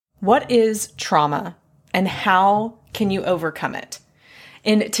What is trauma and how can you overcome it?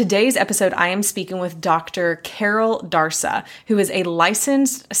 In today's episode, I am speaking with Dr. Karol Darsa, who is a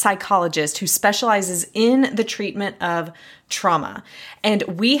licensed psychologist who specializes in the treatment of trauma. And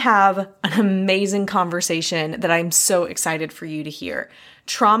we have an amazing conversation that I'm so excited for you to hear.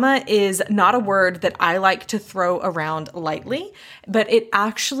 Trauma is not a word that I like to throw around lightly, but it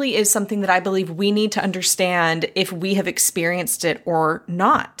actually is something that I believe we need to understand if we have experienced it or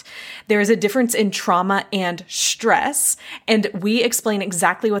not. There is a difference in trauma and stress, and we explain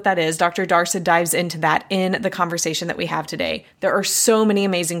exactly what that is. Dr. Darsa dives into that in the conversation that we have today. There are so many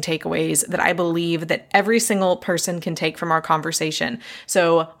amazing takeaways that I believe that every single person can take from our conversation.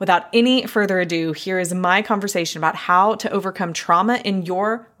 So without any further ado, here is my conversation about how to overcome trauma in your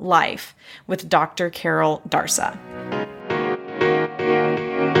life with Dr. Karol Darsa.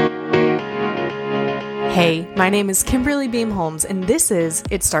 Hey, my name is Kimberly Beam Holmes, and this is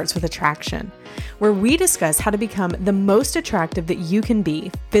It Starts With Attraction, where we discuss how to become the most attractive that you can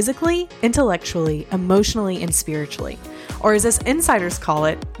be physically, intellectually, emotionally, and spiritually, or as us insiders call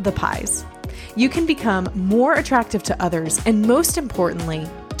it, the pies. You can become more attractive to others and, most importantly,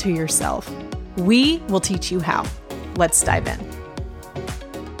 to yourself. We will teach you how. Let's dive in.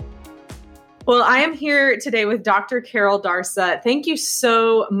 Well, I am here today with Dr. Karol Darsa. Thank you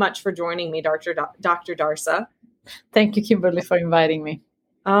so much for joining me, Dr. Darsa. Thank you, Kimberly, for inviting me.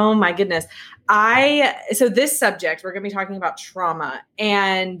 Oh my goodness. So this subject, we're going to be talking about trauma.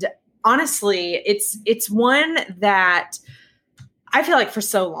 And honestly, it's one that I feel like for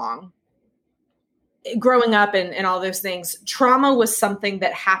so long, growing up and all those things, trauma was something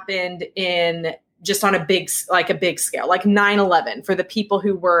that happened in just on a big scale, like 9/11 for the people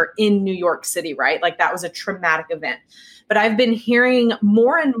who were in New York City, right? Like that was a traumatic event. But I've been hearing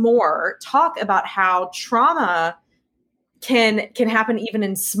more and more talk about how trauma can happen even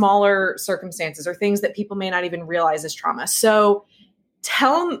in smaller circumstances or things that people may not even realize as trauma. So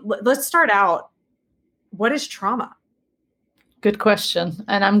let's start out. What is trauma? Good question.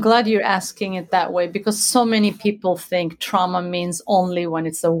 And I'm glad you're asking it that way because so many people think trauma means only when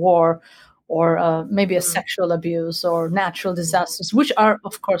it's a war or maybe a sexual abuse or natural disasters, which are,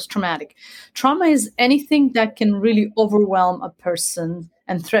 of course, traumatic. Trauma is anything that can really overwhelm a person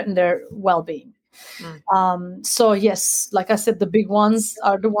and threaten their well-being. So yes, like I said, the big ones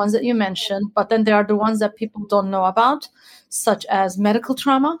are the ones that you mentioned, but then there are the ones that people don't know about, such as medical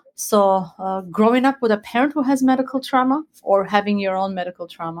trauma. So growing up with a parent who has medical trauma or having your own medical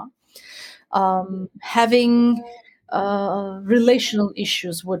trauma, having relational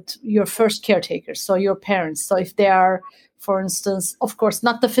issues with your first caretakers, so your parents. So if they are, for instance, of course,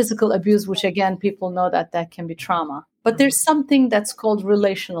 not the physical abuse, which again, people know that can be trauma. But there's something that's called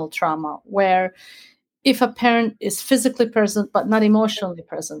relational trauma, where if a parent is physically present but not emotionally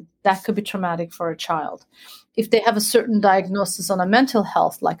present, that could be traumatic for a child. If they have a certain diagnosis on a mental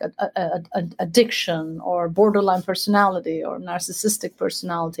health, like addiction or borderline personality or narcissistic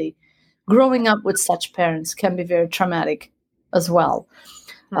personality, growing up with such parents can be very traumatic as well.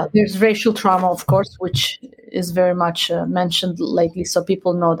 There's racial trauma, of course, which is very much mentioned lately, so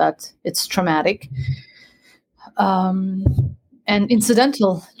people know that it's traumatic. And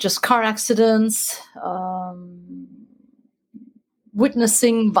incidental, just car accidents,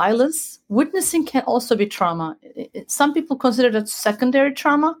 witnessing violence. Witnessing can also be trauma. Some people consider that secondary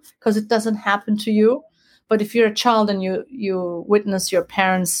trauma because it doesn't happen to you. But if you're a child and you witness your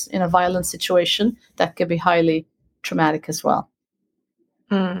parents in a violent situation, that can be highly traumatic as well.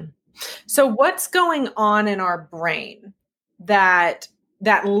 So what's going on in our brain that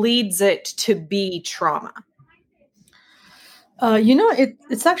leads it to be trauma?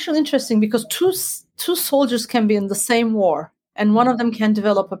 It's actually interesting because two soldiers can be in the same war, and one of them can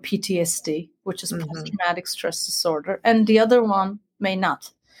develop a PTSD, which is post-traumatic stress disorder, and the other one may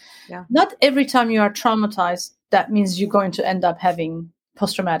not. Yeah. Not every time you are traumatized, that means you're going to end up having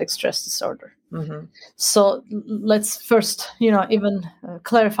post-traumatic stress disorder. So let's first, even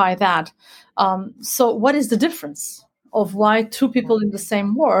clarify that. So what is the difference of why two people in the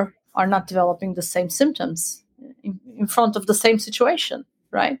same war are not developing the same symptoms in front of the same situation,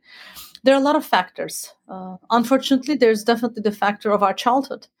 right? There are a lot of factors. Unfortunately, there's definitely the factor of our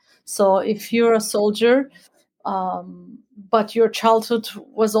childhood. So if you're a soldier, but your childhood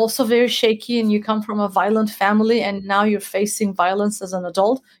was also very shaky and you come from a violent family and now you're facing violence as an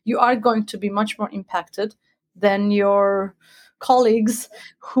adult, you are going to be much more impacted than your colleagues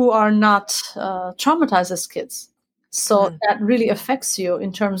who are not traumatized as kids. So that really affects you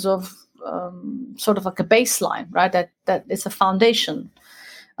in terms of sort of like a baseline, right? That is a foundation.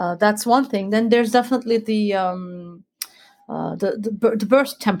 That's one thing. Then there's definitely the the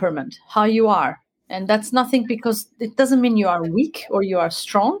birth temperament, how you are. And that's nothing, because it doesn't mean you are weak or you are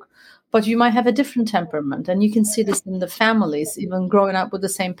strong, but you might have a different temperament. And you can see this in the families, even growing up with the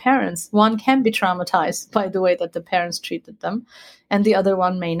same parents. One can be traumatized by the way that the parents treated them, and the other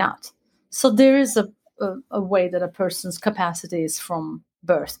one may not. So there is a way that a person's capacity is from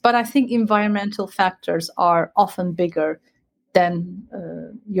birth. But I think environmental factors are often bigger than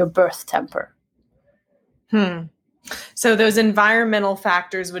your birth temper. So those environmental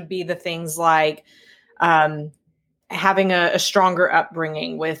factors would be the things like having a stronger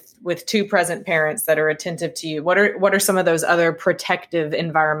upbringing with two present parents that are attentive to you. What are some of those other protective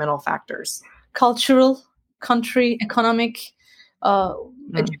environmental factors? Cultural, country, economic,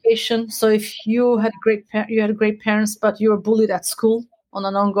 education. So if you had great parents, but you were bullied at school on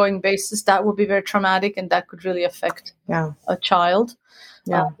an ongoing basis, that would be very traumatic, and that could really affect a child.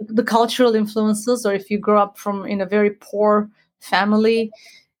 The cultural influences, or if you grow up in a very poor family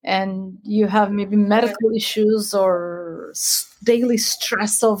and you have maybe medical issues or daily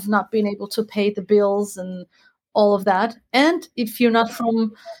stress of not being able to pay the bills and all of that. And if you're not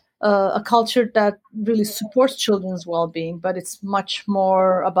from a culture that really supports children's well-being, but it's much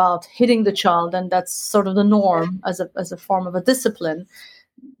more about hitting the child, and that's sort of the norm as a form of a discipline,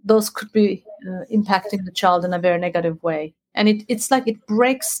 those could be impacting the child in a very negative way. And it's like it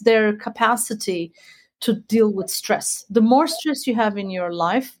breaks their capacity to deal with stress. The more stress you have in your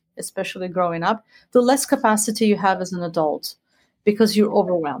life, especially growing up, the less capacity you have as an adult, because you're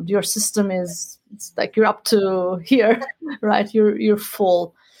overwhelmed. Your system it's like you're up to here, right? You're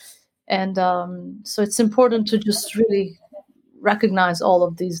full. And so it's important to just really recognize all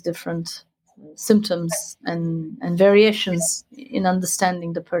of these different symptoms and variations in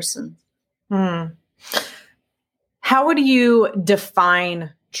understanding the person. How would you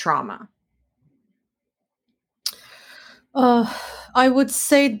define trauma? I would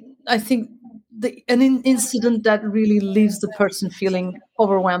say, I think an incident that really leaves the person feeling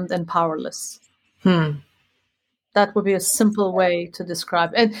overwhelmed and powerless. That would be a simple way to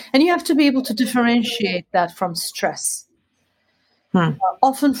describe it. And you have to be able to differentiate that from stress.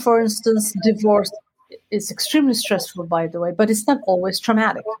 Often, for instance, divorce is extremely stressful, by the way, but it's not always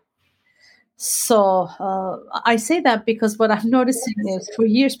traumatic. So I say that because what I'm noticing is, for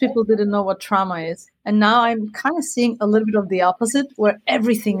years people didn't know what trauma is, and now I'm kind of seeing a little bit of the opposite, where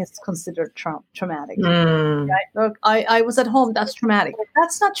everything is considered traumatic. Right? Look, I was at home. That's traumatic.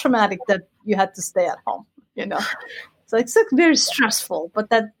 That's not traumatic that you had to stay at home. So it's like very stressful. But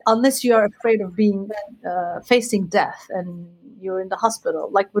that, unless you are afraid of being facing death and you're in the hospital,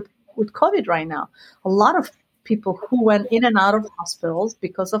 like with COVID right now, a lot of people who went in and out of hospitals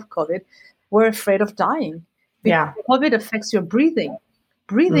because of COVID were afraid of dying. Because COVID affects your breathing.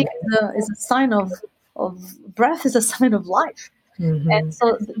 Breathing is a sign of breath is a sign of life. And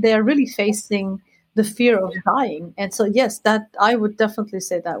so they're really facing the fear of dying. And so, yes, that I would definitely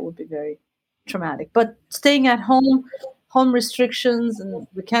say that would be very traumatic. But staying at home restrictions, and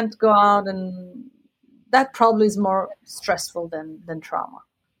we can't go out, and that probably is more stressful than trauma.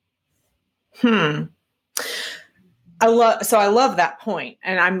 I love that point,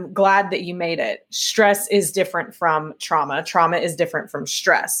 and I'm glad that you made it. Stress is different from trauma. Trauma is different from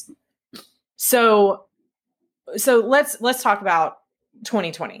stress. So let's talk about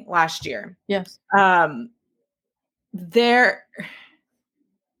 2020, last year. Yes.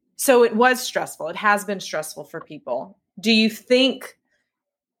 So it was stressful. It has been stressful for people. Do you think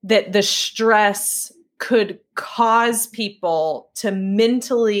that the stress could cause people to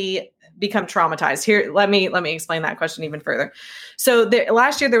mentally become traumatized? Here, let me explain that question even further. So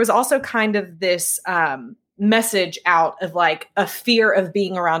last year, there was also kind of this message out of like a fear of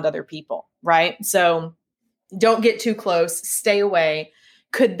being around other people, right? So don't get too close, stay away.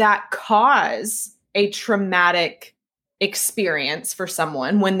 Could that cause a traumatic experience for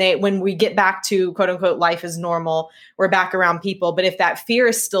someone when we get back to quote unquote life is normal, we're back around people? But if that fear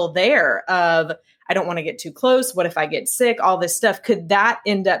is still there of, I don't want to get too close, what if I get sick, all this stuff, could that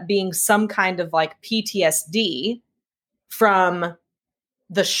end up being some kind of like PTSD from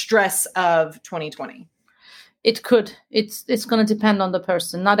the stress of 2020? It could. It's going to depend on the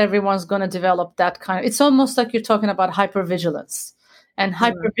person. Not everyone's going to develop that kind of. It's almost like you're talking about hypervigilance. And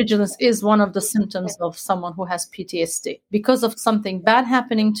hypervigilance is one of the symptoms of someone who has PTSD. Because of something bad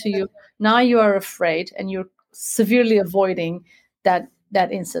happening to you, now you are afraid and you're severely avoiding that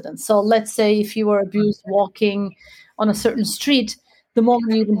incident. So let's say if you were abused walking on a certain street, the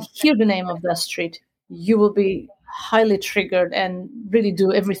moment you even hear the name of that street, you will be highly triggered and really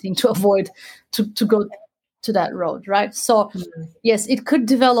do everything to avoid to go to that road, right? So yes, it could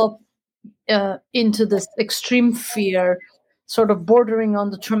develop into this extreme fear sort of bordering on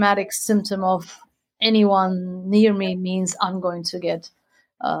the traumatic symptom of anyone near me means I'm going to get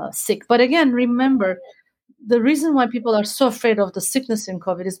sick. But again, remember, the reason why people are so afraid of the sickness in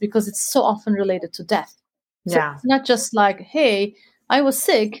COVID is because it's so often related to death. So it's not just like, hey, I was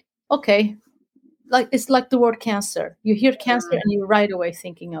sick. Okay. Like it's like the word cancer. You hear cancer and you're right away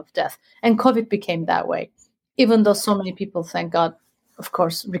thinking of death. And COVID became that way, even though so many people, thank God, of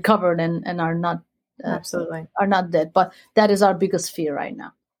course, recovered and are not absolutely are not dead. But that is our biggest fear right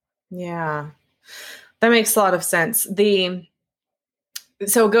now. Yeah, that makes a lot of sense.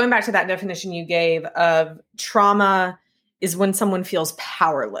 So going back to that definition you gave of trauma is when someone feels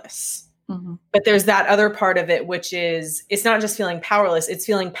powerless. Mm-hmm. But there's that other part of it, which is it's not just feeling powerless, it's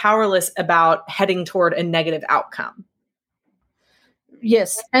feeling powerless about heading toward a negative outcome.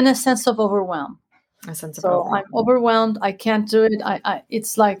 Yes, and a sense of overwhelm. I'm overwhelmed. I can't do it.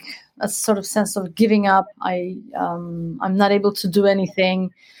 It's like a sort of sense of giving up. I'm not able to do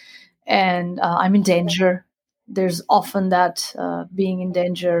anything, and I'm in danger. There's often that being in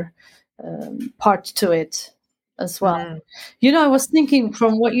danger part to it as well. Mm. I was thinking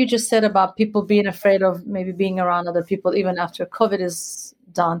from what you just said about people being afraid of maybe being around other people even after COVID is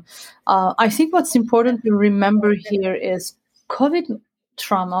done. I think what's important to remember here is COVID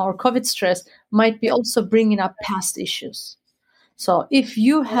trauma or COVID stress might be also bringing up past issues. So if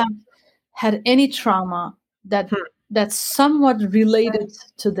you have had any trauma that's somewhat related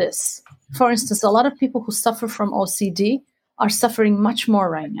to this, for instance, a lot of people who suffer from OCD are suffering much more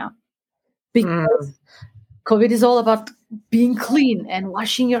right now because COVID is all about being clean and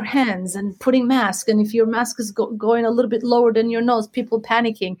washing your hands and putting masks. And if your mask is going a little bit lower than your nose, people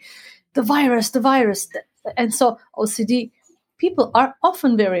panicking, the virus. And so OCD people are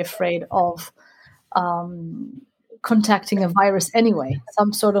often very afraid of contacting a virus anyway,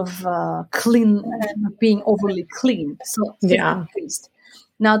 some sort of being overly clean. So increased.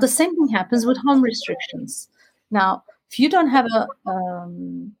 Now, the same thing happens with home restrictions. Now, if you don't have a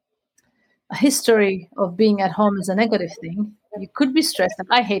history of being at home is a negative thing, you could be stressed. And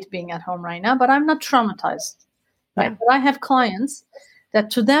I hate being at home right now, but I'm not traumatized. Right? But I have clients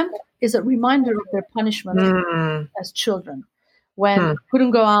that to them is a reminder of their punishment as children when they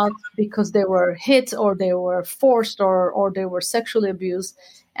couldn't go out because they were hit or they were forced or they were sexually abused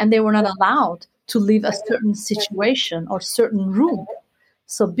and they were not allowed to leave a certain situation or certain room.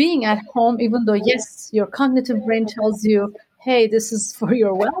 So being at home, even though, yes, your cognitive brain tells you, hey, this is for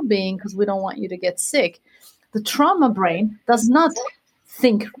your well-being because we don't want you to get sick. The trauma brain does not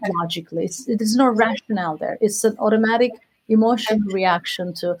think logically. It is no rationale there. It's an automatic emotional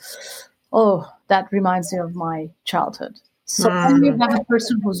reaction to, oh, that reminds me of my childhood. So you have a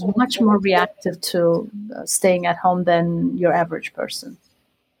person who's much more reactive to staying at home than your average person.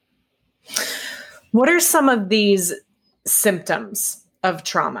 What are some of these symptoms of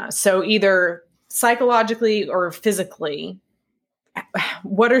trauma? So either psychologically or physically,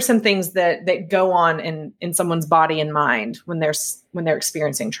 what are some things that go on in someone's body and mind when they're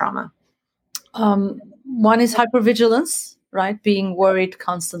experiencing trauma? One is hypervigilance, right? Being worried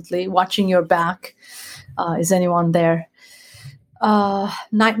constantly, watching your back. Is anyone there?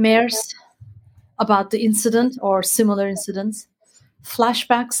 Nightmares about the incident or similar incidents.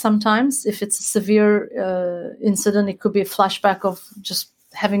 Flashbacks sometimes. If it's a severe incident, it could be a flashback of just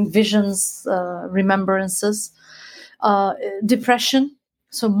having visions, remembrances. Depression,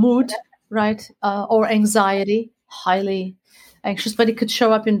 so mood, right? Or anxiety, highly anxious, but it could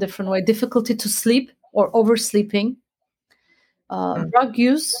show up in different ways. Difficulty to sleep or oversleeping. Drug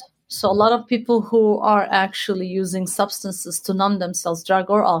use. So a lot of people who are actually using substances to numb themselves, drug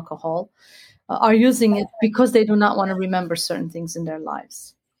or alcohol, are using it because they do not want to remember certain things in their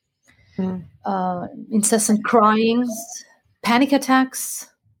lives. Incessant crying, panic attacks,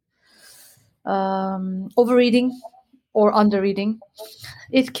 overeating or undereating.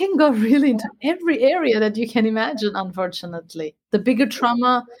 It can go really into every area that you can imagine, unfortunately. The bigger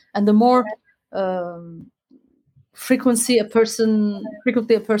trauma and the more frequently a person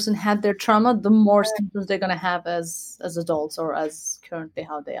had their trauma, the more symptoms they're going to have as adults or as currently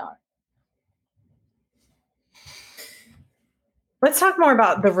how they are. Let's talk more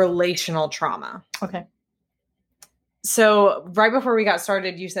about the relational trauma. Okay. So right before we got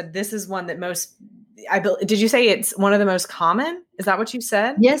started, you said this is one that did you say it's one of the most common? Is that what you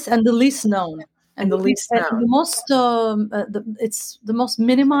said? Yes, and the least known. And the least known. The most, it's the most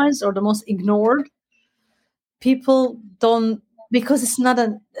minimized or the most ignored. People don't, because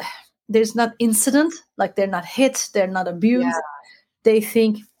there's not incident, like they're not hit, they're not abused. Yeah. They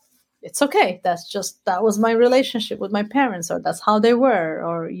think it's okay. That was my relationship with my parents, or that's how they were,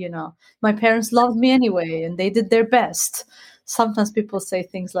 or, my parents loved me anyway and they did their best. Sometimes people say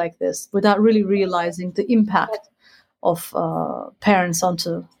things like this without really realizing the impact of parents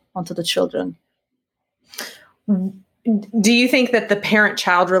onto the children. Do you think that the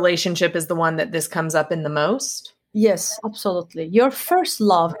parent-child relationship is the one that this comes up in the most? Yes, absolutely. Your first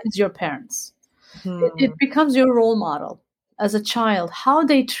love is your parents. It becomes your role model as a child. How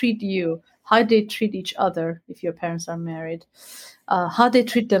they treat you, how they treat each other, if your parents are married, how they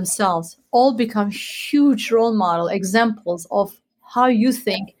treat themselves, all become huge role model examples of how you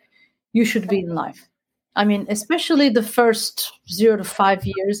think you should be in life. I mean, especially the first 0 to 5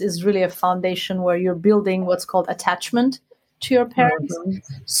 years is really a foundation where you're building what's called attachment to your parents.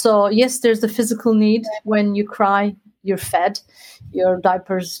 So yes, there's the physical need. When you cry, you're fed, your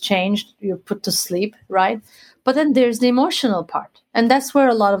diapers changed, you're put to sleep, right? But then there's the emotional part. And that's where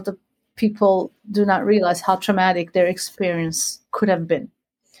a lot of the people do not realize how traumatic their experience could have been.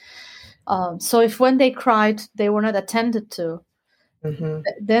 So if when they cried, they were not attended to,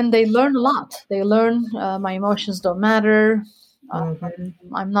 then they learn a lot. They learn my emotions don't matter.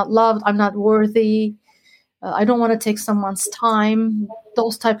 I'm not loved. I'm not worthy. I don't want to take someone's time.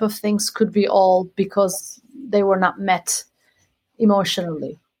 Those type of things could be all because they were not met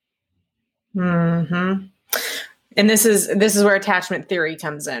emotionally. And this is where attachment theory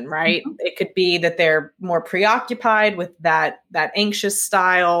comes in, right? It could be that they're more preoccupied with that anxious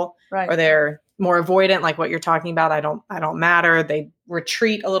style, right, or they're more avoidant, like what you're talking about. I don't matter. They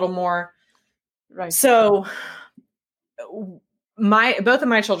retreat a little more. Right. So both of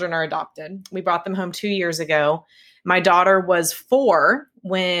my children are adopted. We brought them home 2 years ago. My daughter was 4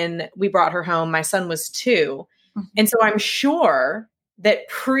 when we brought her home. My son was 2. And so I'm sure that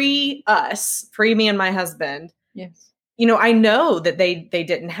pre me and my husband, yes, I know that they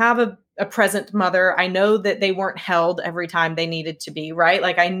didn't have a present mother. I know that they weren't held every time they needed to be, right?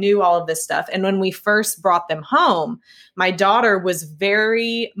 Like I knew all of this stuff. And when we first brought them home, my daughter was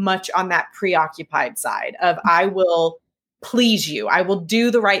very much on that preoccupied side of, I will please you. I will do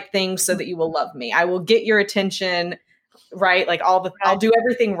the right thing so that you will love me. I will get your attention, right? Like I'll do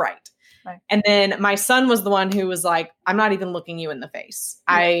everything right. Right. And then my son was the one who was like, I'm not even looking you in the face.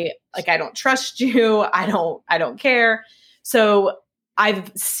 I don't trust you. I don't care. So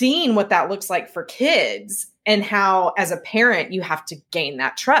I've seen what that looks like for kids and how, as a parent, you have to gain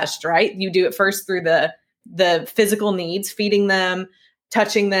that trust, right? You do it first through the physical needs, feeding them,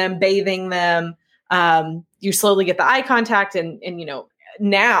 touching them, bathing them. You slowly get the eye contact. And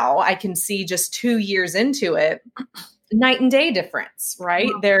now I can see just 2 years into it, night and day difference,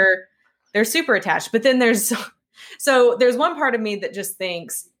 right? Wow. They're super attached. But then there's one part of me that just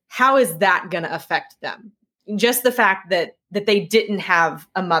thinks, how is that going to affect them? Just the fact that they didn't have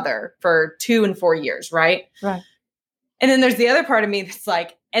a mother for 2 and 4 years, right? Right. And then there's the other part of me that's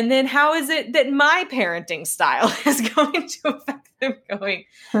like, and then how is it that my parenting style is going to affect them going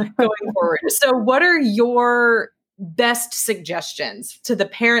forward? So what are your best suggestions to the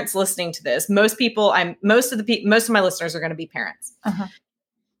parents listening to this? Most of my listeners are going to be parents.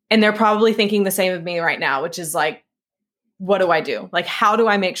 And they're probably thinking the same of me right now, which is like, what do I do? Like, how do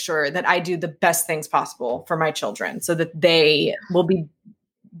I make sure that I do the best things possible for my children so that they will be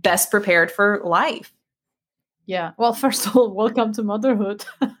best prepared for life? Yeah. Well, first of all, welcome to motherhood.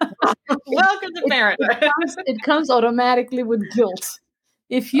 Welcome to parenthood. It comes automatically with guilt.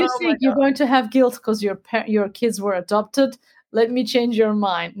 If you think you're going to have guilt because your kids were adopted, let me change your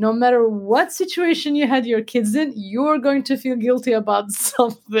mind. No matter what situation you had your kids in, you're going to feel guilty about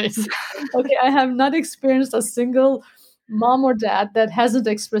something. Okay, I have not experienced a single mom or dad that hasn't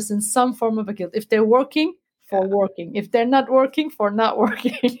expressed in some form of a guilt. If they're working, for working. If they're not working, for not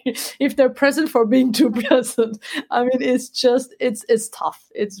working. If they're present, for being too present. I mean, it's tough.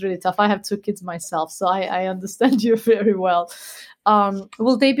 It's really tough. I have 2 kids myself, so I understand you very well.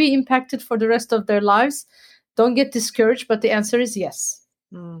 Will they be impacted for the rest of their lives? Don't get discouraged, but the answer is yes.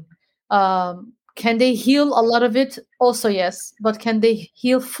 Can they heal a lot of it? Also yes. But can they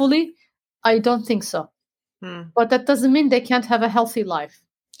heal fully? I don't think so. But that doesn't mean they can't have a healthy life.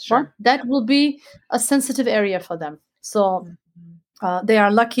 Sure. But that will be a sensitive area for them. So they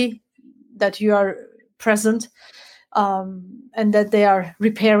are lucky that you are present and that they are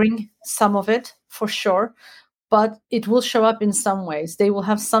repairing some of it for sure. But it will show up in some ways. They will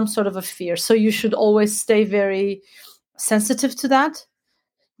have some sort of a fear. So you should always stay very sensitive to that.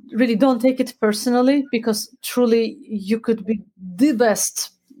 Really don't take it personally, because truly you could be the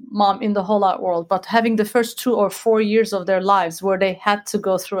best mom in the whole wide world. But having the first 2 or 4 years of their lives where they had to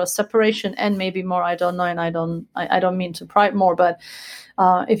go through a separation and maybe more, I don't know, and I don't mean to pry more, but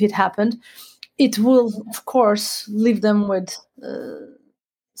if it happened, it will, of course, leave them with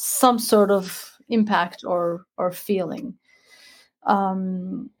some sort of impact or feeling.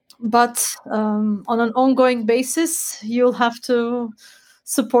 But on an ongoing basis, you'll have to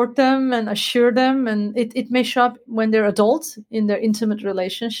support them and assure them. And it may show up when they're adults in their intimate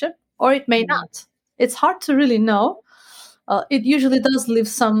relationship, or it may not. It's hard to really know. It usually does leave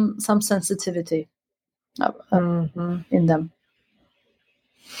some sensitivity in them.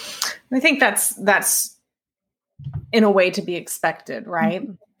 I think that's in a way to be expected, right?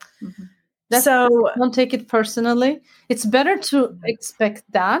 So don't take it personally. It's better to expect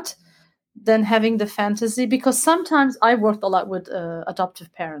that than having the fantasy, because sometimes I worked a lot with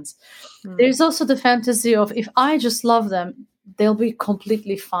adoptive parents. There's also the fantasy of, if I just love them, they'll be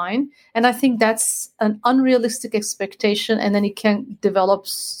completely fine. And I think that's an unrealistic expectation, and then it can develop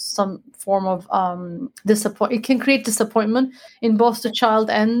some form of disappointment. It can create disappointment in both the child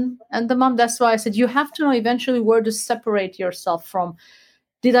and the mom. That's why I said you have to know eventually where to separate yourself from,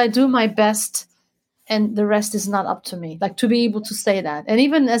 did I do my best and the rest is not up to me? Like, to be able to say that. And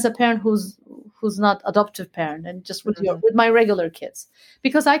even as a parent who's not adoptive parent, and just with with my regular kids,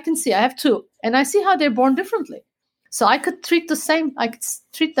 because I can see, I have two, and I see how they're born differently. So I could treat them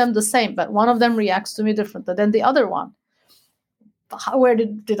the same, but one of them reacts to me differently than the other one. Where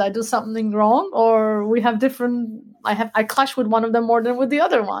did I do something wrong? Or we have different, I clash with one of them more than with the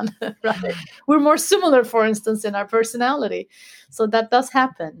other one, right? We're more similar, for instance, in our personality. So that does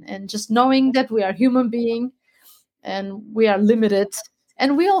happen. And just knowing that we are human beings and we are limited,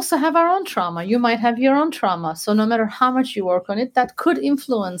 and we also have our own trauma. You might have your own trauma. So no matter how much you work on it, that could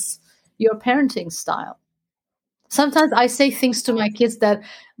influence your parenting style. Sometimes I say things to my kids that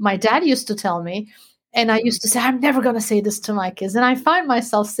my dad used to tell me, and I used to say, I'm never going to say this to my kids. And I find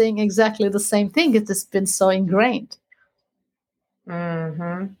myself saying exactly the same thing. It has been so ingrained.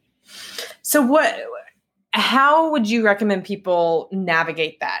 So how would you recommend people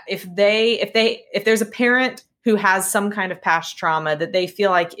navigate that? If there's a parent who has some kind of past trauma that they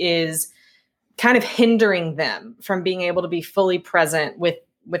feel like is kind of hindering them from being able to be fully present with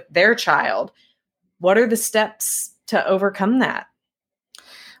their child, what are the steps to overcome that?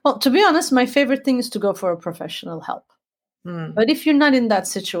 Well, to be honest, my favorite thing is to go for a professional help. But if you're not in that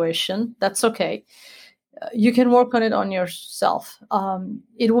situation, that's okay. You can work on it on yourself.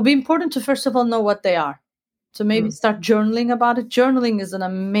 It will be important to, first of all, know what they are. So maybe start journaling about it. Journaling is an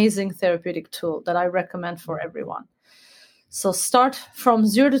amazing therapeutic tool that I recommend for everyone. So start from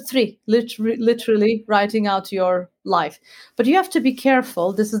 0 to 3, literally writing out your life. But you have to be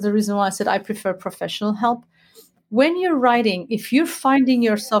careful. This is the reason why I said I prefer professional help. When you're writing, if you're finding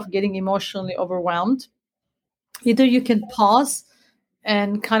yourself getting emotionally overwhelmed, either you can pause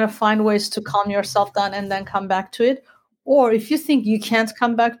and kind of find ways to calm yourself down and then come back to it. Or if you think you can't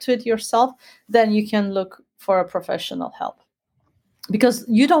come back to it yourself, then you can look for a professional help. Because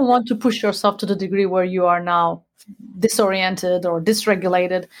you don't want to push yourself to the degree where you are now disoriented or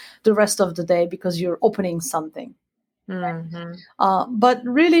dysregulated the rest of the day because you're opening something. But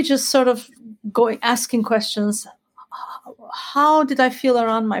really just sort of asking questions. How did I feel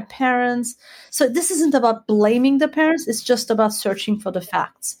around my parents? So this isn't about blaming the parents. It's just about searching for the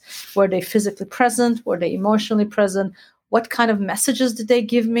facts. Were they physically present? Were they emotionally present? What kind of messages did they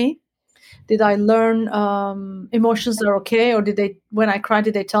give me? Did I learn emotions are okay? Or when I cried,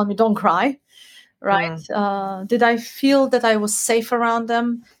 did they tell me, don't cry? Right? Did I feel that I was safe around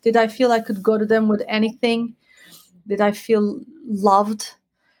them? Did I feel I could go to them with anything? Did I feel loved?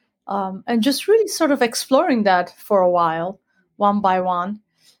 And just really sort of exploring that for a while, one by one,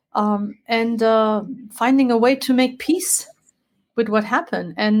 and finding a way to make peace with what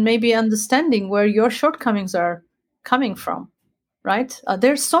happened, and maybe understanding where your shortcomings are coming from, right?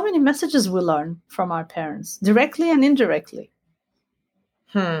 There's so many messages we learn from our parents, directly and indirectly.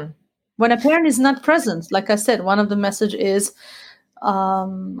 When a parent is not present, like I said, one of the messages is,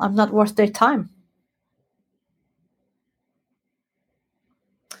 I'm not worth their time.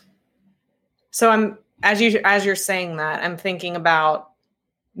 So as you're saying that, I'm thinking about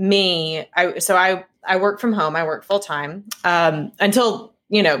me. I work from home. I work full time. Until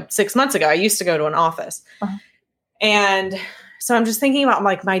 6 months ago, I used to go to an office, and so I'm just thinking about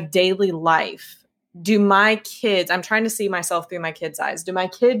like my daily life. Do my kids? I'm trying to see myself through my kids' eyes. Do my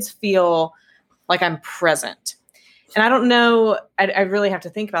kids feel like I'm present? And I don't know. I really have to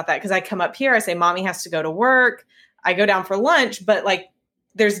think about that, because I come up here. I say, "Mommy has to go to work." I go down for lunch, but like,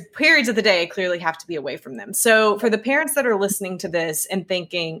 there's periods of the day I clearly have to be away from them. So for the parents that are listening to this and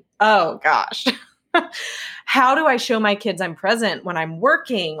thinking, oh gosh, how do I show my kids I'm present when I'm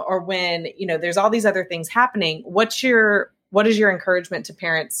working, or when, there's all these other things happening? What's your what is your encouragement to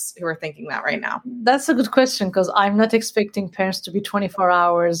parents who are thinking that right now? That's a good question, because I'm not expecting parents to be 24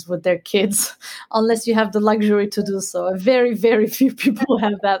 hours with their kids unless you have the luxury to do so. Very, very few people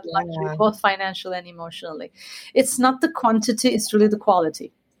have that luxury, both financially and emotionally. It's not the quantity, it's really the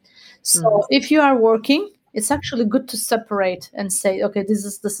quality. So if you are working, it's actually good to separate and say, okay, this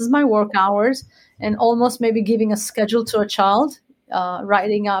is my work hours, and almost maybe giving a schedule to a child,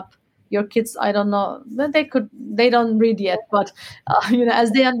 writing up your kids. I don't know, they don't read yet, but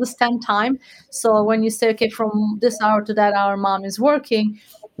as they understand time. So when you say, okay, from this hour to that hour, mom is working,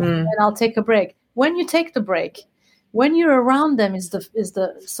 and I'll take a break. When you take the break, when you're around them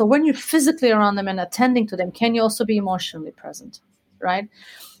so when you're physically around them and attending to them, can you also be emotionally present, right?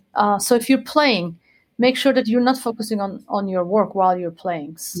 So if you're playing, make sure that you're not focusing on your work while you're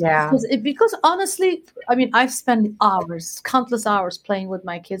playing. Yeah. Because honestly, I mean, I've spent countless hours playing with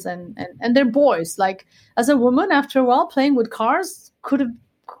my kids, and they're boys. Like, as a woman, after a while, playing with cars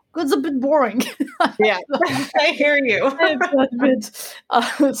was a bit boring. Yeah, I hear you.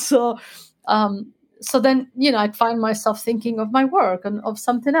 So then, I'd find myself thinking of my work and of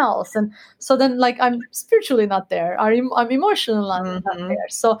something else. And so then, like, I'm spiritually not there. I'm emotionally not there.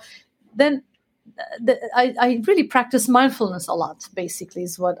 So then I really practice mindfulness a lot, basically,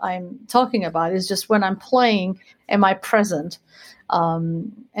 is what I'm talking about. Is just when I'm playing, am I present?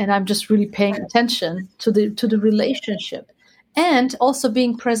 And I'm just really paying attention to the relationship, and also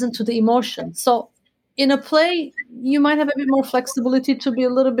being present to the emotion. So in a play, you might have a bit more flexibility to be a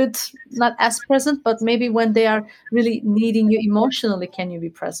little bit not as present, but maybe when they are really needing you emotionally, can you be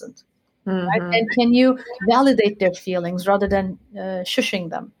present? Right? And can you validate their feelings rather than shushing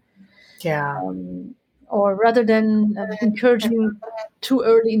them? Yeah. Or rather than encouraging too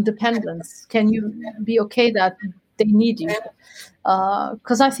early independence, can you be okay that they need you?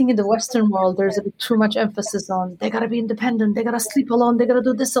 Because I think in the Western world, there's a bit too much emphasis on they gotta be independent, they gotta sleep alone, they gotta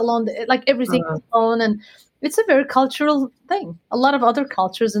do this alone, like everything alone. And it's a very cultural thing. A lot of other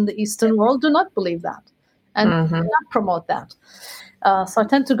cultures in the Eastern world do not believe that and do not promote that. So I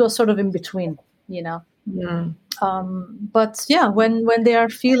tend to go sort of in between, But yeah, when they are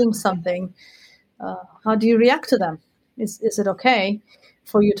feeling something, how do you react to them? Is it okay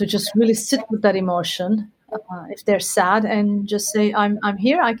for you to just really sit with that emotion? If they're sad, and just say, I'm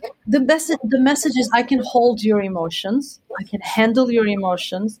here. The message is, I can hold your emotions, I can handle your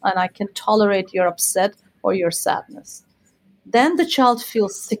emotions, and I can tolerate your upset or your sadness. Then the child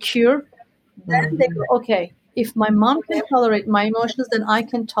feels secure. Then they go, okay, if my mom can tolerate my emotions, then I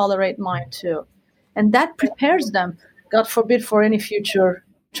can tolerate mine too. And that prepares them, God forbid, for any future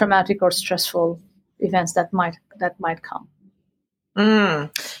traumatic or stressful events that might come.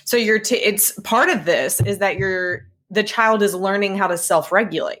 So it's part of this is that the child is learning how to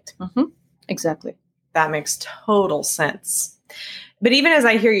self-regulate. Exactly. That makes total sense. But even as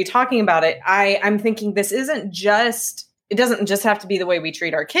I hear you talking about it, I'm thinking it doesn't just have to be the way we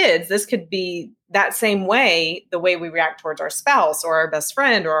treat our kids. This could be that same way, the way we react towards our spouse or our best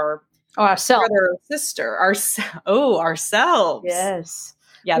friend or ourselves, brother or sister, ourselves. Yes.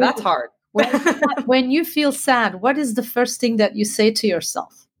 Yeah, that's hard. When you feel sad, what is the first thing that you say to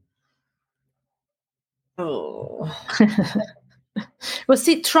yourself? Oh. Well,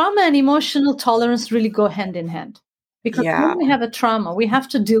 see, trauma and emotional tolerance really go hand in hand. Because when we have a trauma, we have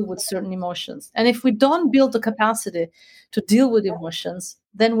to deal with certain emotions. And if we don't build the capacity to deal with emotions,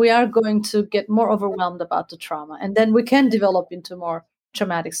 then we are going to get more overwhelmed about the trauma. And then we can develop into more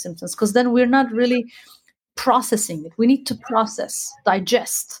traumatic symptoms, because then we're not really processing it. We need to process,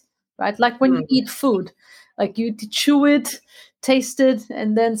 digest, right? Like when you eat food, like you chew it, taste it,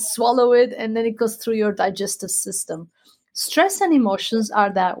 and then swallow it, and then it goes through your digestive system. Stress and emotions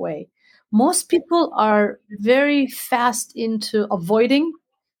are that way. Most people are very fast into avoiding,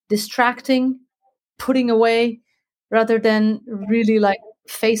 distracting, putting away, rather than really like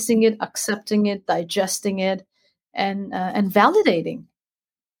facing it, accepting it, digesting it, and validating.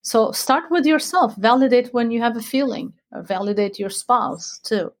 So start with yourself. Validate when you have a feeling. Validate your spouse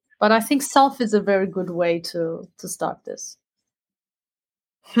too. But I think self is a very good way to start this.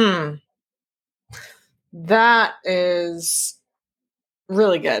 That is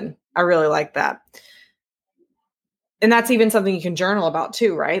really good. I really like that. And that's even something you can journal about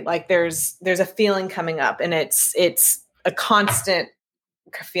too, right? Like there's a feeling coming up, and it's a constant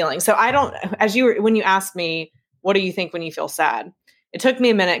feeling. So when you asked me, what do you think when you feel sad? It took me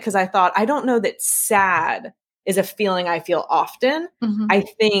a minute, because I thought, I don't know that sad is a feeling I feel often. I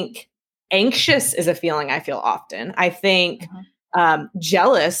think anxious is a feeling I feel often. I think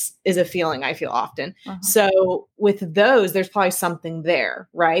Jealous is a feeling I feel often. So with those, there's probably something there,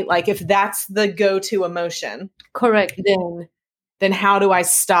 right? Like if that's the go-to emotion, correct, then how do I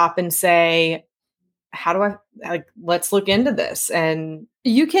stop and say, how do I, like, let's look into this? And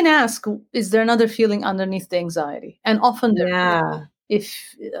you can ask, is there another feeling underneath the anxiety? And often there is.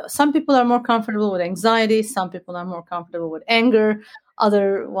 If some people are more comfortable with anxiety, some people are more comfortable with anger,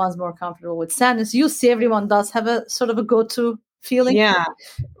 other ones more comfortable with sadness. You see, everyone does have a sort of a go-to feeling. Yeah.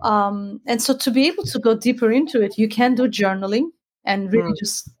 And so to be able to go deeper into it, you can do journaling and really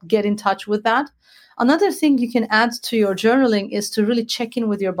just get in touch with that. Another thing you can add to your journaling is to really check in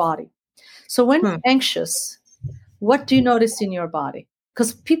with your body. So when you're anxious, what do you notice in your body?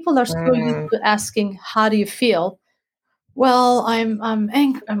 Because people are so used to asking, how do you feel? Well, I'm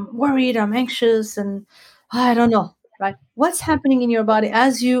worried, I'm anxious, and I don't know, right? What's happening in your body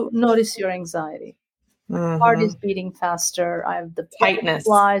as you notice your anxiety? Heart is beating faster. I have the tightness,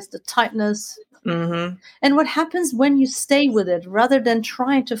 the tightness. And what happens when you stay with it rather than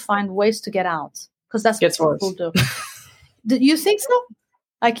trying to find ways to get out? Because that's what people do. Do you think so?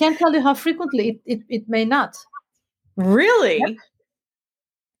 I can't tell you how frequently it may not. Really? Yep.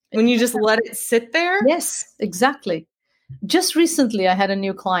 When you just let it sit there? Yes, exactly. Just recently, I had a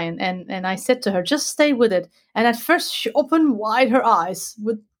new client, and I said to her, just stay with it. And at first, she opened wide her eyes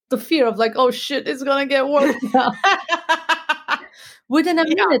with the fear of like, oh, shit, it's going to get worse now. Within a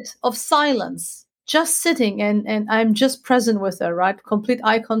minute of silence, just sitting, and I'm just present with her, right? Complete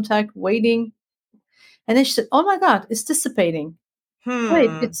eye contact, waiting. And then she said, oh, my God, it's dissipating. Wait,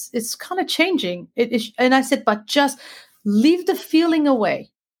 it's kind of changing. And I said, but just leave the feeling away.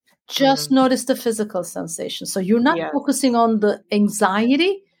 Just notice the physical sensation. So you're not focusing on the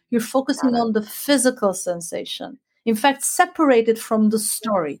anxiety, you're focusing on the physical sensation. In fact, separate it from the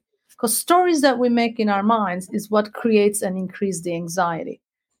story. Because stories that we make in our minds is what creates and increases the anxiety.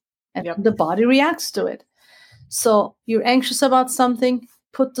 And the body reacts to it. So you're anxious about something,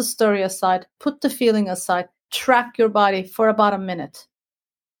 put the story aside, put the feeling aside, track your body for about a minute.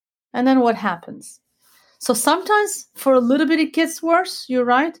 And then what happens? So sometimes for a little bit it gets worse, you're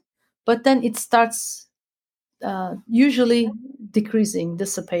right. But then it starts usually decreasing,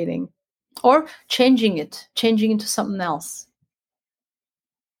 dissipating, or changing into something else.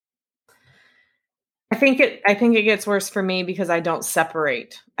 I think it gets worse for me because I don't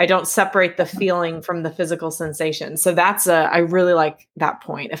separate the feeling from the physical sensation. So I really like that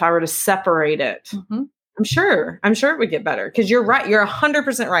point. If I were to separate it, I'm sure it would get better. Because you're right. You're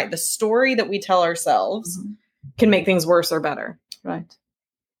 100% right. The story that we tell ourselves can make things worse or better. Right.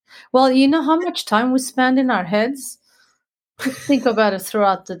 Well, you know how much time we spend in our heads? Think about it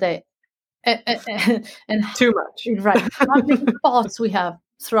throughout the day. And too much. Right. How many thoughts we have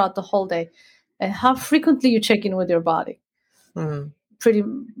throughout the whole day. And how frequently you check in with your body. Pretty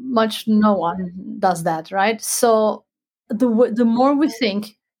much no one does that, right? So the more we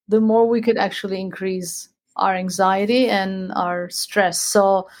think, the more we could actually increase our anxiety and our stress.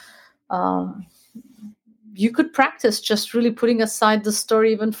 So you could practice just really putting aside the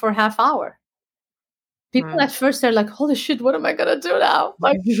story even for half hour. People at first are like, holy shit, what am I going to do now?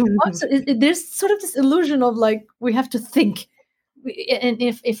 Like, there's sort of this illusion of like, we have to think. And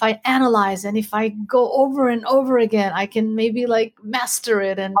if I analyze and if I go over and over again, I can maybe like master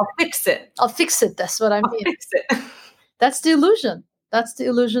it and I'll fix it. That's what I mean. Fix it. That's the illusion. That's the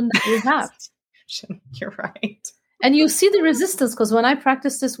illusion that we have. You're right. And you see the resistance, because when I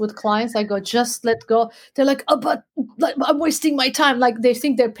practice this with clients, I go, just let go. They're like, oh, but like, I'm wasting my time. Like they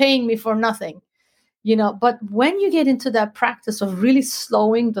think they're paying me for nothing, you know. But when you get into that practice of really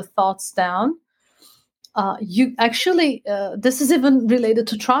slowing the thoughts down, you actually, this is even related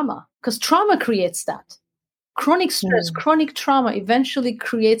to trauma, because trauma creates that. Chronic stress, chronic trauma eventually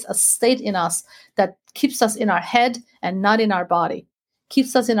creates a state in us that keeps us in our head and not in our body,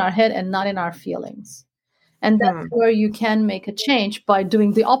 keeps us in our head and not in our feelings. And that's where you can make a change by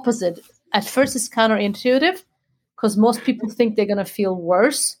doing the opposite. At first, it's counterintuitive because most people think they're going to feel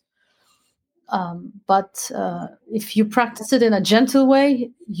worse. But if you practice it in a gentle way,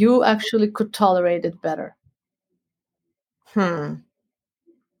 you actually could tolerate it better. What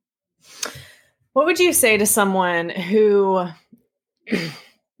would you say to someone who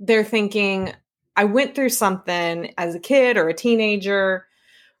they're thinking, I went through something as a kid or a teenager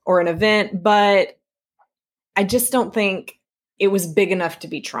or an event, but I just don't think it was big enough to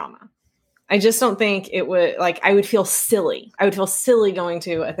be trauma. I just don't think it would, like, I would feel silly. I would feel silly going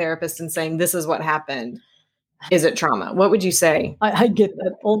to a therapist and saying, this is what happened. Is it trauma? What would you say? I get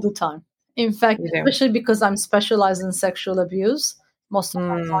that all the time. In fact, especially because I'm specialized in sexual abuse, Most of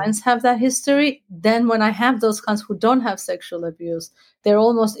my clients have that history. Then when I have those clients who don't have sexual abuse, they're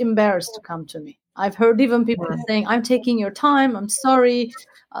almost embarrassed to come to me. I've heard even people saying, I'm taking your time. I'm sorry.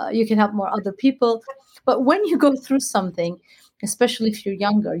 You can help more other people. But when you go through something, especially if you're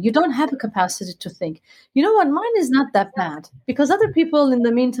younger, you don't have a capacity to think, you know what, mine is not that bad because other people in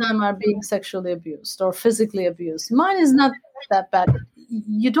the meantime are being sexually abused or physically abused. Mine is not that bad.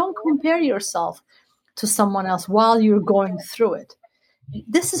 You don't compare yourself to someone else while you're going through it.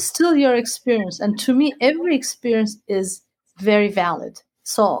 This is still your experience. And to me, every experience is very valid.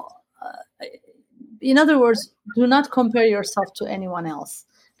 So, in other words, do not compare yourself to anyone else,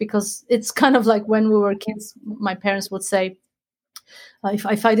 because it's kind of like when we were kids, my parents would say,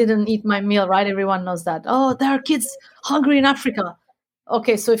 if I didn't eat my meal, right, everyone knows that. Oh, there are kids hungry in Africa.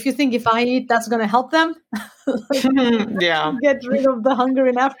 Okay, so if you think if I eat, that's going to help them yeah, get rid of the hunger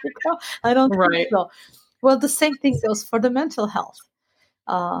in Africa, I don't think so. Well, the same thing goes for the mental health.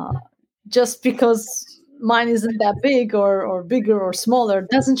 Just because mine isn't that big or bigger or smaller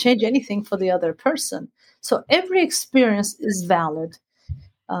doesn't change anything for the other person. So every experience is valid.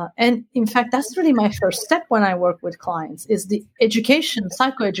 And in fact, that's really my first step when I work with clients is the education,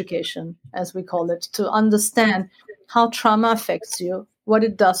 psychoeducation, as we call it, to understand how trauma affects you, what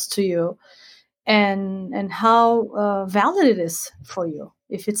it does to you, and how valid it is for you.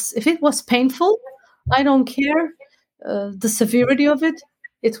 If it was painful, I don't care the severity of it.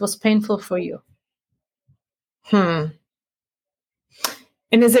 It was painful for you. And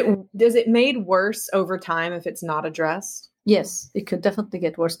does it made worse over time if it's not addressed? Yes, it could definitely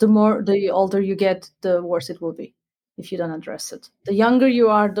get worse. The older you get, the worse it will be if you don't address it. The younger you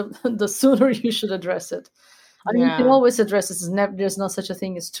are, the sooner you should address it. I mean, you can always address it. There's no such a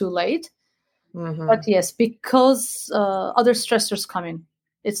thing as too late. But yes, because other stressors come in.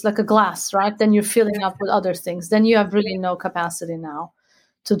 It's like a glass, right? Then you're filling up with other things. Then you have really no capacity now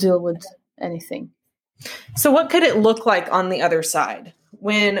to deal with anything. So what could it look like on the other side?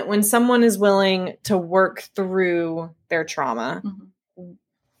 When someone is willing to work through their trauma,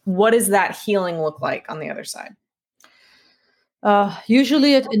 what does that healing look like on the other side?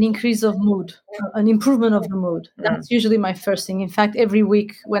 Usually an increase of mood, an improvement of the mood. That's usually my first thing. In fact, every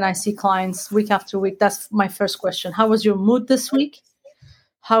week when I see clients, week after week, that's my first question. How was your mood this week?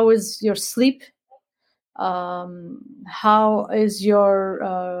 How is your sleep? How is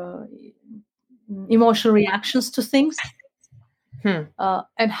your emotional reactions to things?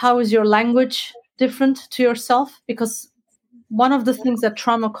 And how is your language different to yourself? Because one of the things that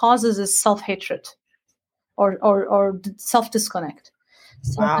trauma causes is self-hatred or self-disconnect.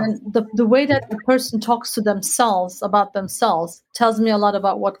 So the way that the person talks to themselves about themselves tells me a lot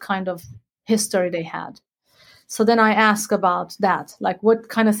about what kind of history they had. So then I ask about that, like what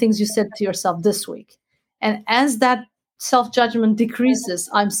kind of things you said to yourself this week. And as that self-judgment decreases,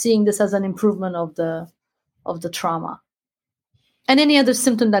 I'm seeing this as an improvement of the trauma. And any other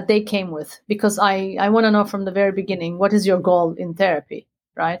symptom that they came with, because I want to know from the very beginning, what is your goal in therapy,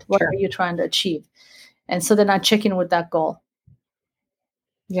 right? What are you trying to achieve? And so then I check in with that goal.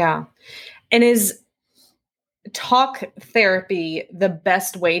 Yeah. And is talk therapy the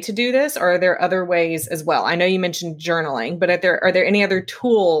best way to do this, or are there other ways as well? I know you mentioned journaling, but are there any other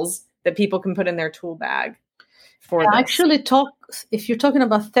tools that people can put in their tool bag for this? Actually, if you're talking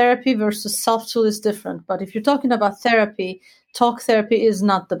about therapy versus self-tool is different. But if you're talking about therapy, talk therapy is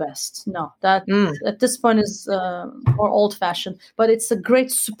not the best. No, that at this point is more old-fashioned, but it's a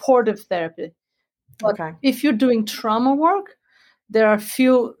great supportive therapy. But if you're doing trauma work, there are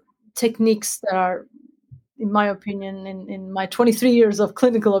few techniques that are, in my opinion, in my 23 years of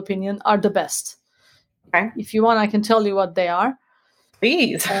clinical opinion, are the best. If you want, I can tell you what they are.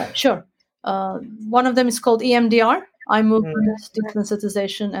 Please. Sure. One of them is called EMDR, eye movement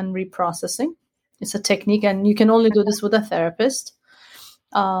desensitization and reprocessing. It's a technique, and you can only do this with a therapist.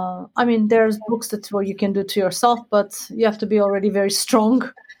 I mean, there's books where you can do it to yourself, but you have to be already very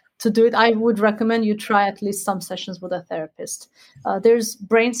strong to do it. I would recommend you try at least some sessions with a therapist. There's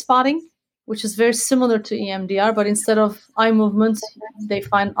brain spotting, which is very similar to EMDR, but instead of eye movements, they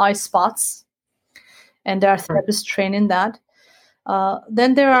find eye spots, and there are therapists trained in that.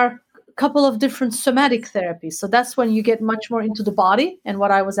 Then there are a couple of different somatic therapies. So that's when you get much more into the body. And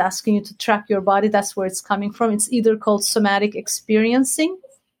what I was asking you to track your body, that's where it's coming from. It's either called somatic experiencing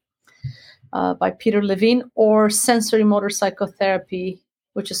by Peter Levine, or sensory motor psychotherapy,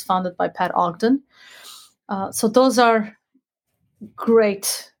 which is founded by Pat Ogden. So those are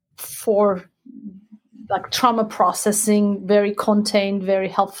great for like trauma processing, very contained, very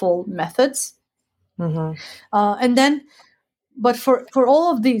helpful methods. And then, but for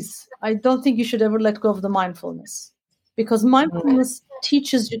all of these, I don't think you should ever let go of the mindfulness, because mindfulness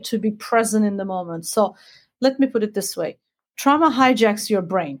teaches you to be present in the moment. So let me put it this way. Trauma hijacks your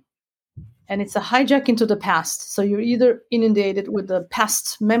brain, and it's a hijack into the past. So you're either inundated with the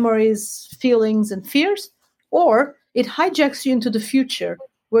past memories, feelings, and fears, or it hijacks you into the future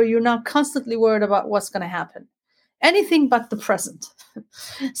where you're now constantly worried about what's going to happen. Anything but the present.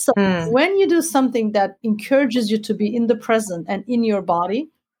 So when you do something that encourages you to be in the present and in your body,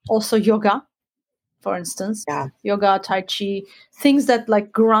 also yoga, for instance, yoga, tai chi, things that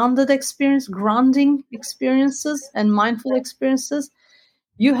like grounding experiences and mindful experiences,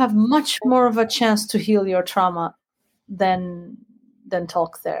 you have much more of a chance to heal your trauma than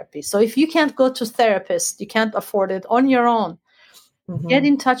talk therapy. So if you can't go to therapist, you can't afford it on your own, get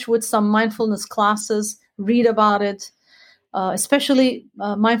in touch with some mindfulness classes, read about it, especially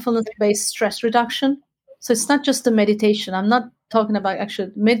mindfulness-based stress reduction. So it's not just the meditation. I'm not talking about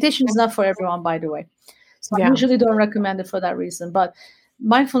actually meditation is not for everyone, by the way. So I usually don't recommend it for that reason. But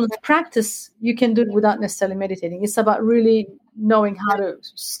mindfulness practice, you can do it without necessarily meditating. It's about really knowing how to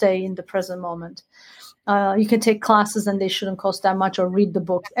stay in the present moment. You can take classes and they shouldn't cost that much, or read the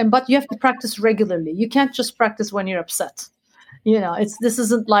books. But you have to practice regularly. You can't just practice when you're upset. This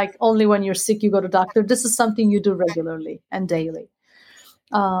isn't like only when you're sick you go to doctor. This is something you do regularly and daily.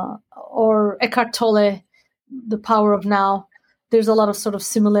 Or Eckhart Tolle, The Power of Now. There's a lot of sort of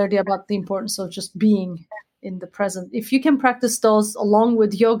similarity about the importance of just being in the present. If you can practice those along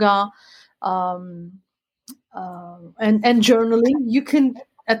with yoga and journaling, you can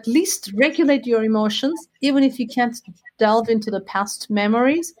at least regulate your emotions, even if you can't delve into the past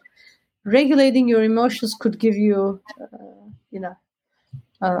memories. Regulating your emotions could give you,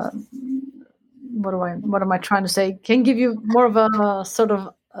 what am I trying to say? Can give you more of a sort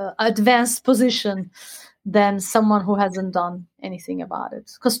of advanced position than someone who hasn't done anything about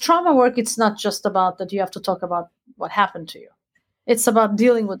it. Because trauma work, it's not just about that you have to talk about what happened to you. It's about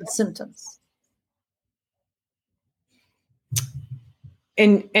dealing with the symptoms.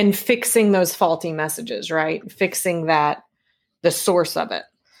 And fixing those faulty messages, right? Fixing the source of it.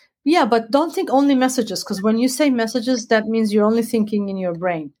 Yeah, but don't think only messages, because when you say messages, that means you're only thinking in your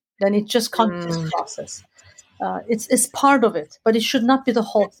brain. Then it just continues the process. It's part of it, but it should not be the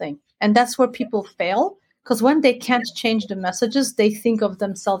whole thing. And that's where people fail, because when they can't change the messages, they think of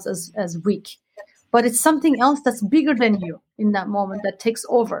themselves as weak. But it's something else that's bigger than you in that moment that takes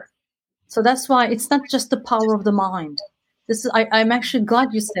over. So that's why it's not just the power of the mind. I'm actually glad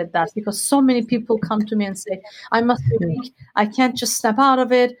you said that, because so many people come to me and say, I must be weak. I can't just snap out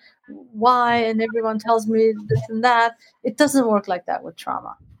of it. Why? And everyone tells me this and that. It doesn't work like that with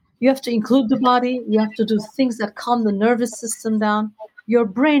trauma. You have to include the body. You have to do things that calm the nervous system down. Your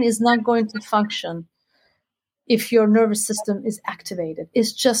brain is not going to function if your nervous system is activated.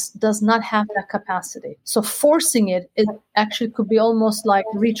 It just does not have that capacity. So forcing it actually could be almost like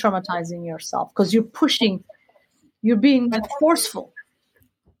re-traumatizing yourself, because you're being like forceful,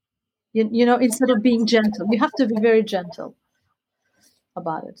 instead of being gentle. You have to be very gentle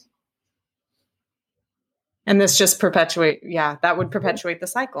about it. And this just that would perpetuate the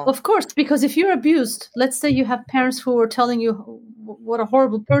cycle. Of course, because if you're abused, let's say you have parents who were telling you what a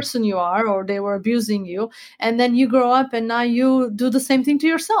horrible person you are, or they were abusing you, and then you grow up and now you do the same thing to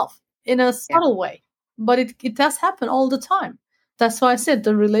yourself in a subtle way. But it does happen all the time. That's why I said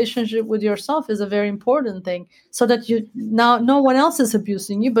the relationship with yourself is a very important thing, so that now no one else is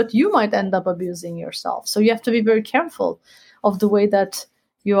abusing you, but you might end up abusing yourself. So you have to be very careful of the way that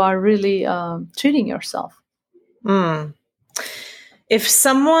you are really treating yourself. If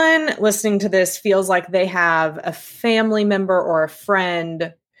someone listening to this feels like they have a family member or a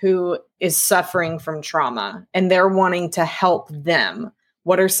friend who is suffering from trauma and they're wanting to help them,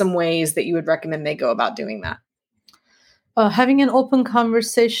 what are some ways that you would recommend they go about doing that? Having an open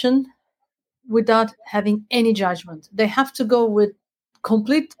conversation without having any judgment. They have to go with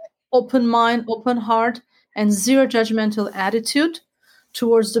complete open mind, open heart, and zero judgmental attitude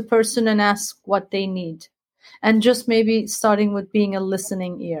towards the person, and ask what they need. And just maybe starting with being a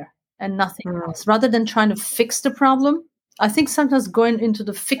listening ear and nothing else, rather than trying to fix the problem. I think sometimes going into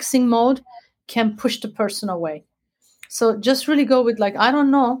the fixing mode can push the person away. So just really go with like, I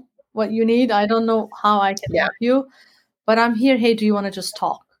don't know what you need. I don't know how I can help you, but I'm here. Hey, do you want to just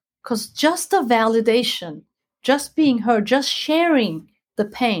talk? Because just the validation, just being heard, just sharing the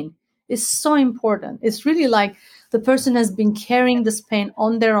pain is so important. It's really like the person has been carrying this pain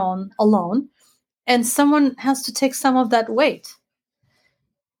on their own, alone, and someone has to take some of that weight.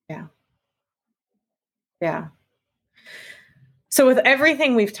 Yeah. So with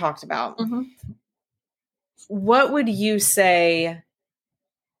everything we've talked about, what would you say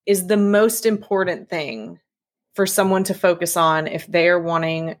is the most important thing for someone to focus on if they are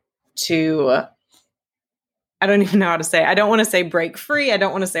wanting to, I don't even know how to say, I don't want to say break free. I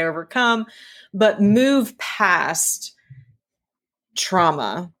don't want to say overcome, but move past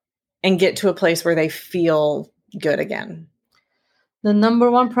trauma and get to a place where they feel good again? The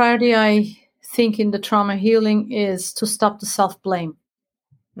number one priority, I think, in the trauma healing is to stop the self-blame.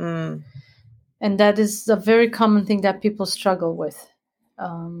 And that is a very common thing that people struggle with.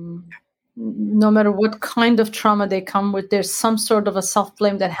 No matter what kind of trauma they come with, there's some sort of a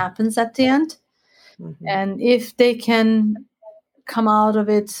self-blame that happens at the end. And if they can come out of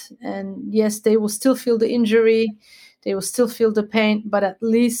it, and yes, they will still feel the injury, they will still feel the pain, but at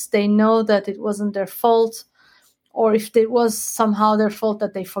least they know that it wasn't their fault, or if it was somehow their fault,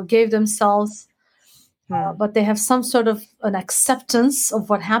 that they forgave themselves. But they have some sort of an acceptance of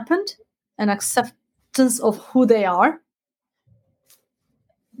what happened, an acceptance of who they are,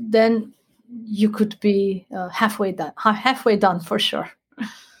 then you could be halfway done for sure.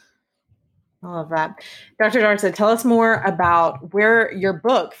 I love that. Dr. Darsa, tell us more about where your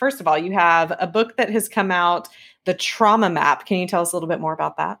book, first of all, you have a book that has come out, The Trauma Map. Can you tell us a little bit more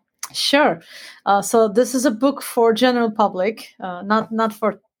about that? Sure. So this is a book for general public, not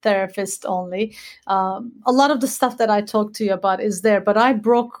for therapists only. A lot of the stuff that I talked to you about is there, but I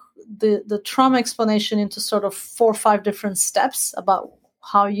broke the trauma explanation into sort of 4 or 5 different steps about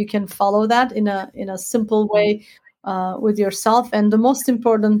how you can follow that in a simple way with yourself. And the most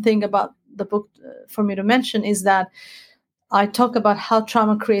important thing about the book for me to mention is that I talk about how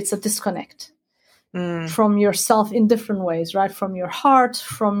trauma creates a disconnect from yourself in different ways, right? From your heart,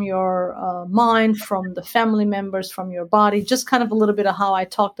 from your mind, from the family members, from your body, just kind of a little bit of how I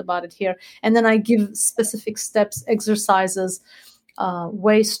talked about it here. And then I give specific steps, exercises,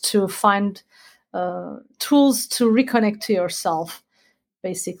 ways to find tools to reconnect to yourself,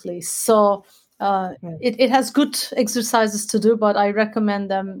 basically. So it has good exercises to do, but I recommend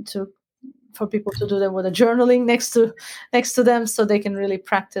them for people to do them with a journaling next to them, so they can really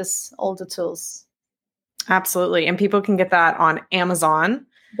practice all the tools. Absolutely. And people can get that on Amazon.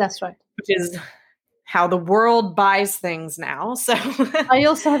 That's right. Which is how the world buys things now. So I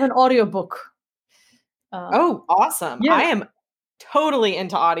also have an audiobook. Oh, awesome. Yeah. I am totally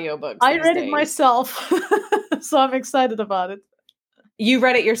into audiobooks. I read it myself. So I'm excited about it. You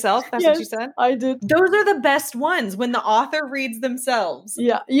read it yourself? That's what you said? I did. Those are the best ones, when the author reads themselves.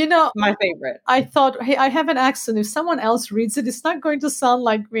 Yeah. My favorite. I thought, hey, I have an accent. If someone else reads it, it's not going to sound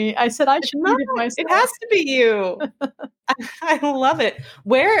like me. I said, I should read it myself. It has to be you. I love it.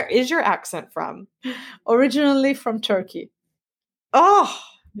 Where is your accent from? Originally from Turkey. Oh,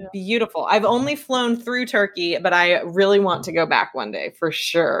 yeah. Beautiful. I've only flown through Turkey, but I really want to go back one day for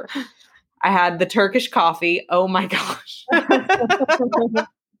sure. I had the Turkish coffee. Oh my gosh.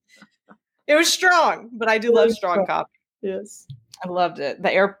 It was strong, but I do love strong coffee. Yes. I loved it.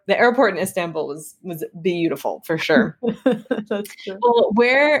 The airport in Istanbul was beautiful for sure. That's true. Well,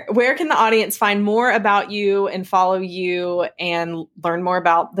 where can the audience find more about you and follow you and learn more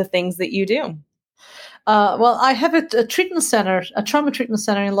about the things that you do? Well, I have a treatment center, a trauma treatment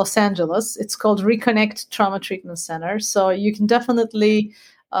center in Los Angeles. It's called Reconnect Trauma Treatment Center. So you can definitely,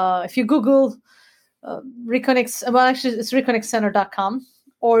 if you Google Reconnect, well, actually it's reconnectcenter.com.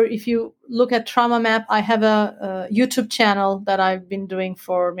 Or if you look at Trauma Map, I have a YouTube channel that I've been doing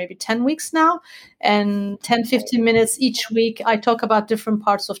for maybe 10 weeks now. And 10-15 minutes each week, I talk about different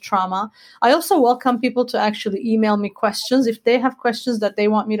parts of trauma. I also welcome people to actually email me questions. If they have questions that they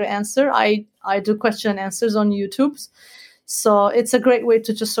want me to answer, I do question and answers on YouTube. So it's a great way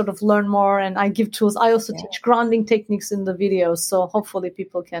to just sort of learn more. And I give tools. I also teach grounding techniques in the videos. So hopefully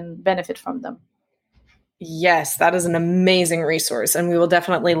people can benefit from them. Yes, that is an amazing resource. And we will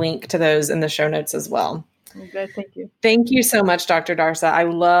definitely link to those in the show notes as well. Okay, thank you. Thank you so much, Dr. Darsa. I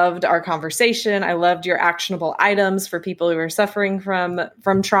loved our conversation. I loved your actionable items for people who are suffering from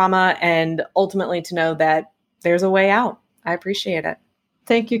trauma, and ultimately to know that there's a way out. I appreciate it.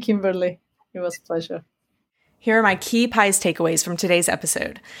 Thank you, Kimberly. It was a pleasure. Here are my key pies takeaways from today's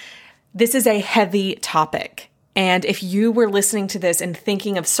episode. This is a heavy topic. And if you were listening to this and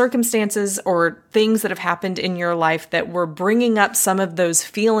thinking of circumstances or things that have happened in your life that were bringing up some of those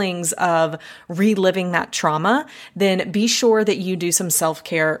feelings of reliving that trauma, then be sure that you do some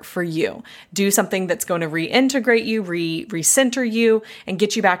self-care for you. Do something that's going to reintegrate you, recenter you, and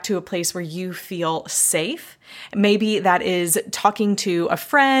get you back to a place where you feel safe. Maybe that is talking to a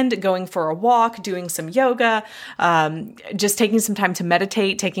friend, going for a walk, doing some yoga, just taking some time to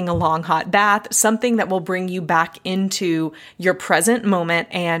meditate, taking a long hot bath, something that will bring you back into your present moment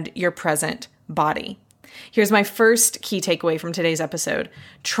and your present body. Here's my first key takeaway from today's episode.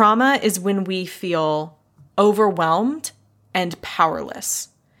 Trauma is when we feel overwhelmed and powerless.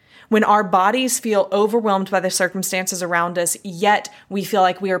 When our bodies feel overwhelmed by the circumstances around us, yet we feel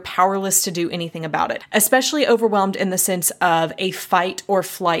like we are powerless to do anything about it, especially overwhelmed in the sense of a fight or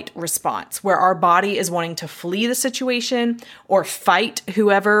flight response, where our body is wanting to flee the situation or fight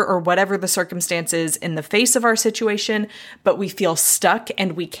whoever or whatever the circumstances in the face of our situation, but we feel stuck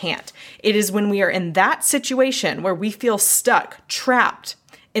and we can't. It is when we are in that situation where we feel stuck, trapped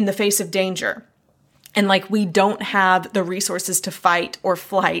in the face of danger, and like we don't have the resources to fight or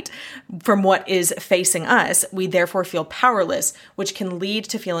flight from what is facing us, we therefore feel powerless, which can lead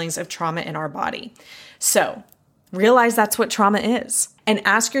to feelings of trauma in our body. So realize that's what trauma is. And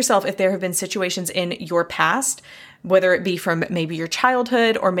ask yourself if there have been situations in your past, whether it be from maybe your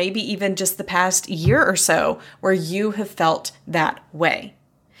childhood or maybe even just the past year or so, where you have felt that way.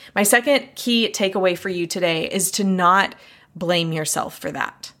 My second key takeaway for you today is to not blame yourself for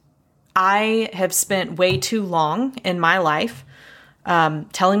that. I have spent way too long in my life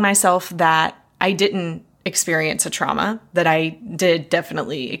telling myself that I didn't experience a trauma, that I did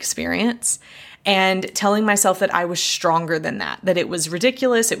definitely experience, and telling myself that I was stronger than that it was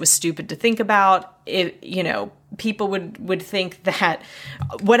ridiculous, it was stupid to think about, people would think that,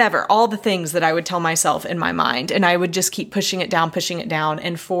 whatever, all the things that I would tell myself in my mind, and I would just keep pushing it down.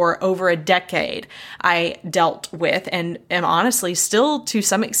 And for over a decade, I dealt with, and am honestly still to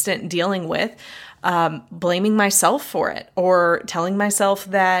some extent dealing with, blaming myself for it, or telling myself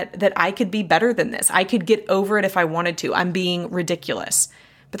that I could be better than this. I could get over it if I wanted to. I'm being ridiculous.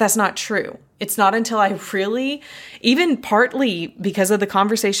 But that's not true. It's not until I really, even partly because of the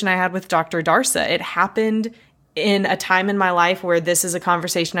conversation I had with Dr. Darsa, it happened in a time in my life where this is a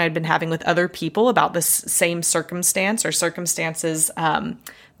conversation I had been having with other people about this same circumstance or circumstances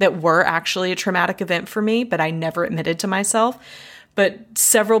that were actually a traumatic event for me, but I never admitted to myself. But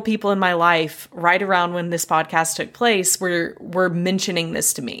several people in my life, right around when this podcast took place, were mentioning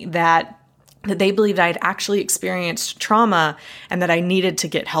this to me, that they believed I'd actually experienced trauma and that I needed to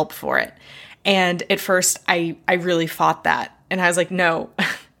get help for it. And at first, I really fought that. And I was like, no,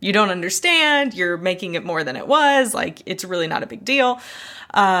 you don't understand. You're making it more than it was. Like, it's really not a big deal.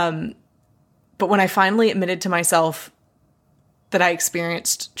 But when I finally admitted to myself that I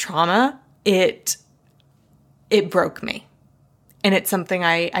experienced trauma, it broke me. And it's something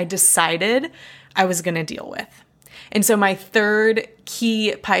I decided I was going to deal with. And so my third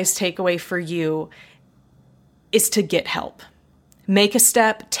key PICE takeaway for you is to get help. Take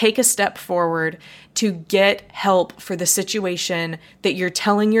a step forward to get help for the situation that you're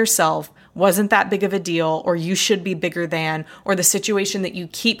telling yourself wasn't that big of a deal, or you should be bigger than, or the situation that you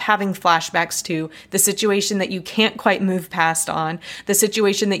keep having flashbacks to, the situation that you can't quite move past on, the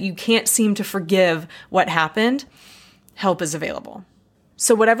situation that you can't seem to forgive what happened. Help is available.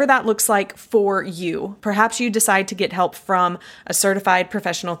 So whatever that looks like for you, perhaps you decide to get help from a certified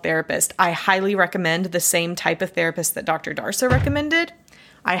professional therapist. I highly recommend the same type of therapist that Dr. Darsa recommended.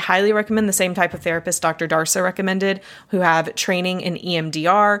 I highly recommend the same type of therapist Dr. Darsa recommended, who have training in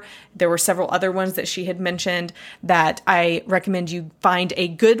EMDR. There were several other ones that she had mentioned that I recommend you find a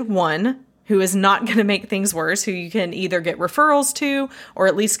good one who is not going to make things worse, who you can either get referrals to or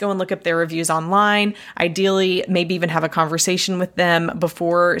at least go and look up their reviews online. Ideally, maybe even have a conversation with them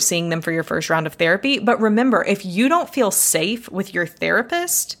before seeing them for your first round of therapy. But remember, if you don't feel safe with your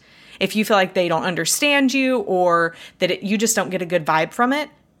therapist, if you feel like they don't understand you or that you just don't get a good vibe from it,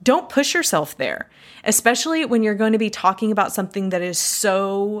 don't push yourself there, especially when you're going to be talking about something that is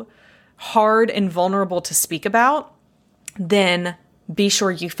so hard and vulnerable to speak about. Then be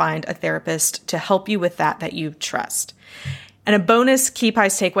sure you find a therapist to help you with that you trust. And a bonus key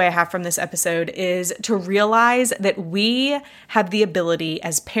PICE takeaway I have from this episode is to realize that we have the ability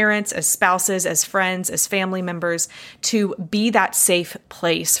as parents, as spouses, as friends, as family members to be that safe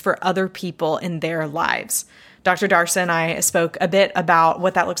place for other people in their lives. Dr. Darsa and I spoke a bit about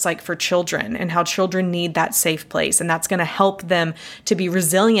what that looks like for children and how children need that safe place. And that's going to help them to be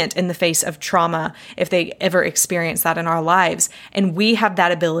resilient in the face of trauma if they ever experience that in our lives. And we have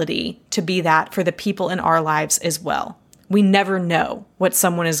that ability to be that for the people in our lives as well. We never know what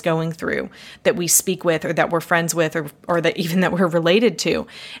someone is going through that we speak with or that we're friends with or that even that we're related to.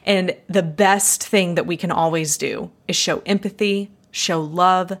 And the best thing that we can always do is show empathy, show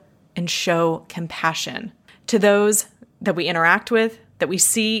love, and show compassion to those that we interact with, that we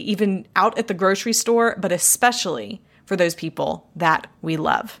see even out at the grocery store, but especially for those people that we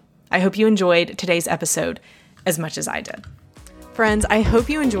love. I hope you enjoyed today's episode as much as I did. Friends, I hope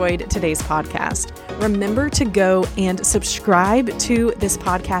you enjoyed today's podcast. Remember to go and subscribe to this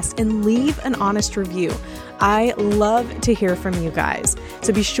podcast and leave an honest review. I love to hear from you guys.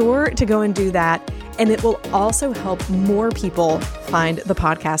 So be sure to go and do that. and it will also help more people find the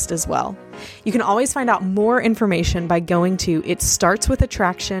podcast as well. You can always find out more information by going to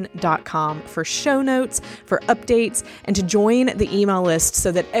itstartswithattraction.com for show notes, for updates, and to join the email list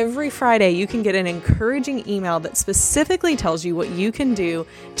so that every Friday you can get an encouraging email that specifically tells you what you can do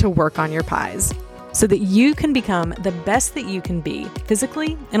to work on your pies so that you can become the best that you can be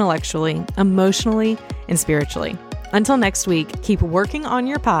physically, intellectually, emotionally, and spiritually. Until next week, keep working on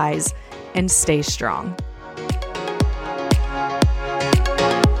your pies and stay strong.